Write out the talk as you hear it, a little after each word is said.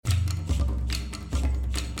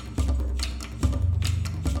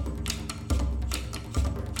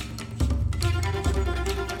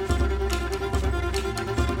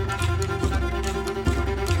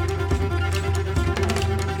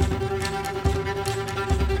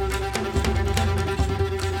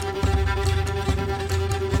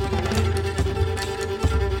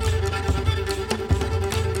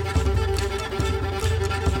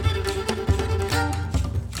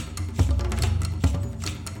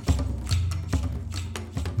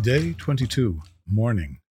Day 22,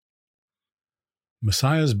 Morning.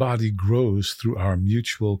 Messiah's body grows through our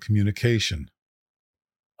mutual communication.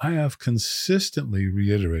 I have consistently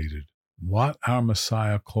reiterated what our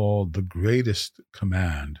Messiah called the greatest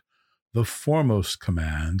command, the foremost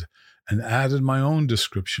command, and added my own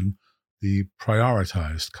description, the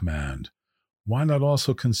prioritized command. Why not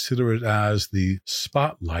also consider it as the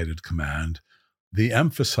spotlighted command, the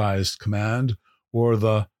emphasized command, or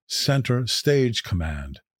the center stage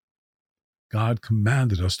command? God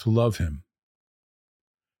commanded us to love him.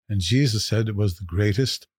 And Jesus said it was the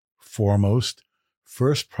greatest, foremost,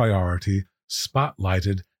 first priority,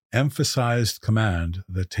 spotlighted, emphasized command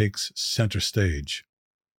that takes center stage.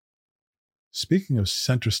 Speaking of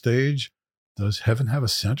center stage, does heaven have a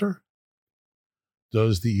center?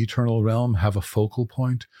 Does the eternal realm have a focal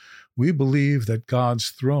point? We believe that God's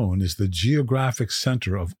throne is the geographic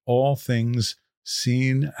center of all things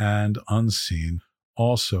seen and unseen.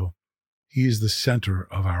 Also, he is the center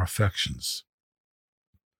of our affections.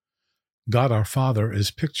 God our Father is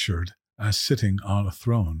pictured as sitting on a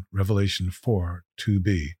throne. Revelation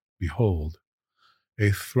 4:2b. Behold,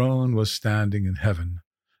 a throne was standing in heaven,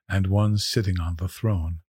 and one sitting on the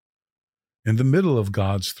throne. In the middle of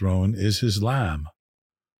God's throne is his Lamb.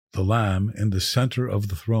 The Lamb in the center of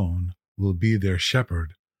the throne will be their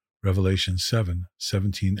shepherd. Revelation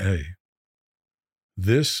 7:17a.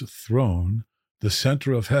 This throne, the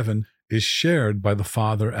center of heaven, is shared by the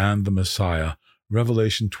Father and the Messiah.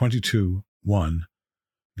 Revelation 22:1.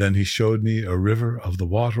 Then he showed me a river of the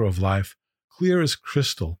water of life, clear as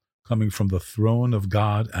crystal, coming from the throne of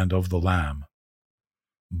God and of the Lamb.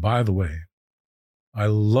 By the way, I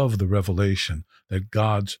love the revelation that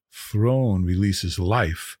God's throne releases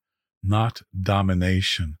life, not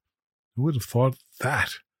domination. Who would have thought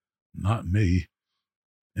that? Not me.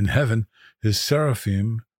 In heaven, his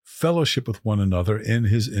seraphim fellowship with one another in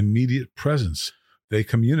his immediate presence. They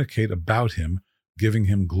communicate about him, giving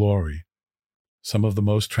him glory. Some of the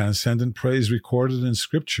most transcendent praise recorded in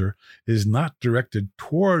Scripture is not directed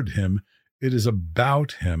toward him, it is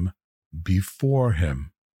about him, before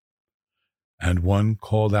him. And one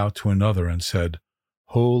called out to another and said,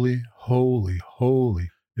 Holy, holy,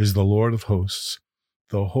 holy is the Lord of hosts.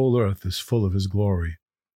 The whole earth is full of his glory.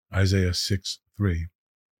 Isaiah 6:3.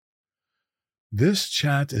 This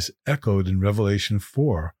chant is echoed in Revelation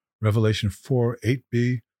 4, Revelation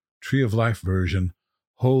 4:8b, Tree of Life version.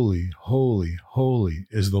 Holy, holy, holy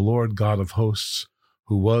is the Lord God of hosts,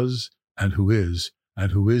 who was and who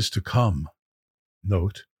is to come.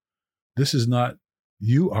 Note, this is not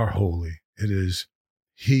you are holy, it is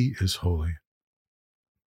he is holy.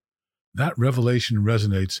 That revelation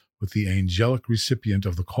resonates with the angelic recipient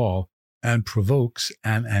of the call and provokes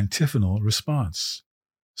an antiphonal response.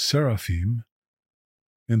 Seraphim,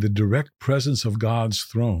 in the direct presence of God's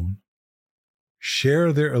throne,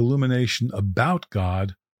 share their illumination about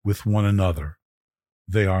God with one another.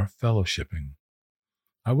 They are fellowshipping.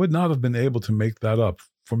 I would not have been able to make that up.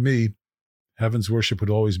 For me, heaven's worship would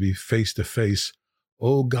always be face to face.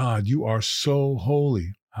 Oh God, you are so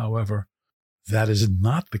holy. However, that is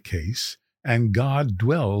not the case, and God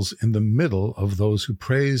dwells in the middle of those who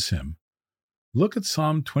praise him. Look at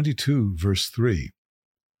Psalm 22, verse 3.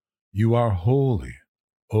 You are holy,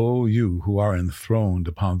 O you who are enthroned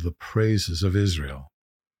upon the praises of Israel.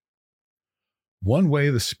 One way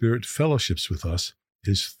the Spirit fellowships with us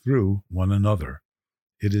is through one another.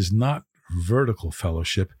 It is not vertical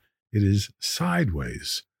fellowship, it is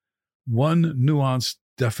sideways. One nuanced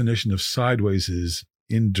definition of sideways is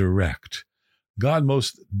indirect. God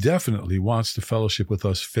most definitely wants to fellowship with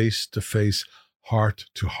us face to face, heart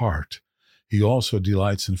to heart. He also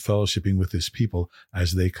delights in fellowshipping with his people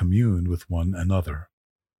as they commune with one another.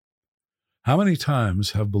 How many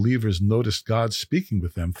times have believers noticed God speaking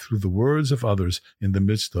with them through the words of others in the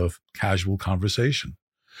midst of casual conversation?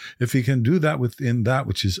 If he can do that within that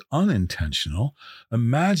which is unintentional,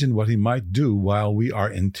 imagine what he might do while we are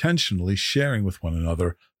intentionally sharing with one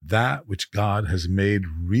another that which God has made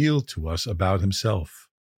real to us about himself.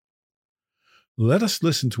 Let us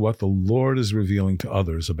listen to what the Lord is revealing to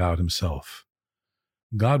others about himself.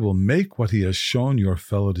 God will make what he has shown your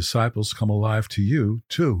fellow disciples come alive to you,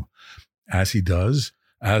 too. As he does,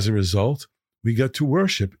 as a result, we get to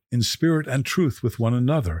worship in spirit and truth with one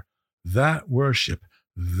another. That worship,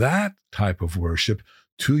 that type of worship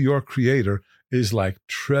to your Creator is like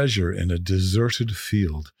treasure in a deserted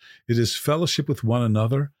field. It is fellowship with one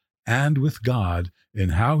another and with God in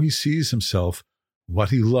how he sees himself,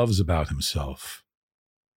 what he loves about himself.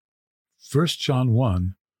 1 John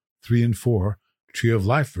 1, 3 and 4, Tree of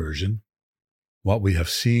Life version. What we have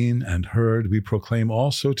seen and heard we proclaim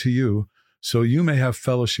also to you, so you may have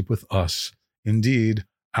fellowship with us. Indeed,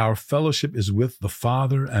 our fellowship is with the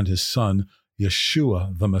Father and his Son,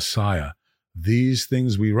 Yeshua the Messiah. These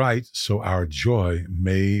things we write so our joy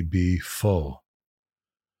may be full.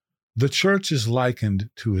 The church is likened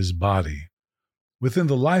to his body. Within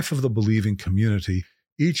the life of the believing community,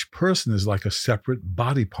 each person is like a separate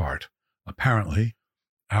body part. Apparently,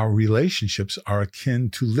 our relationships are akin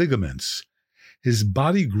to ligaments. His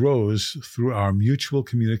body grows through our mutual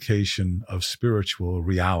communication of spiritual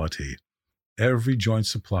reality. Every joint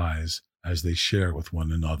supplies as they share with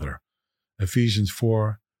one another. Ephesians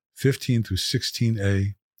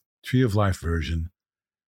 4:15-16a, Tree of Life version.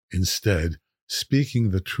 Instead,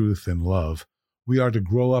 speaking the truth in love, we are to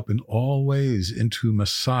grow up in all ways into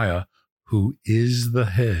Messiah, who is the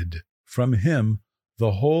head. From him,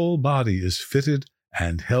 the whole body is fitted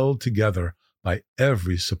and held together by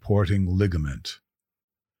every supporting ligament.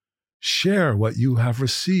 Share what you have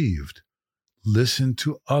received. Listen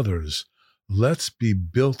to others. Let's be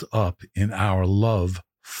built up in our love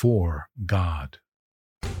for God.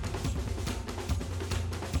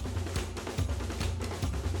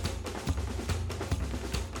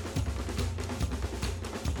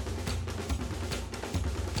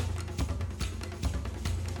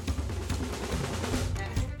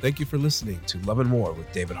 Thank you for listening to Love and More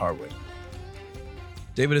with David Harwood.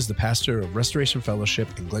 David is the pastor of Restoration Fellowship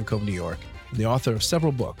in Glen Cove, New York, and the author of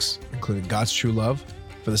several books, including God's True Love,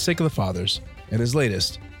 For the Sake of the Fathers, and his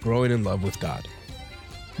latest, Growing in Love with God.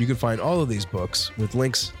 You can find all of these books with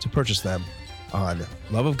links to purchase them on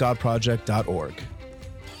loveofgodproject.org.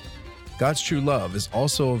 God's True Love is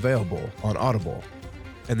also available on Audible,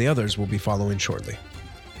 and the others will be following shortly.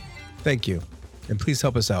 Thank you. And please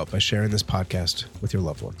help us out by sharing this podcast with your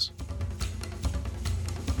loved ones.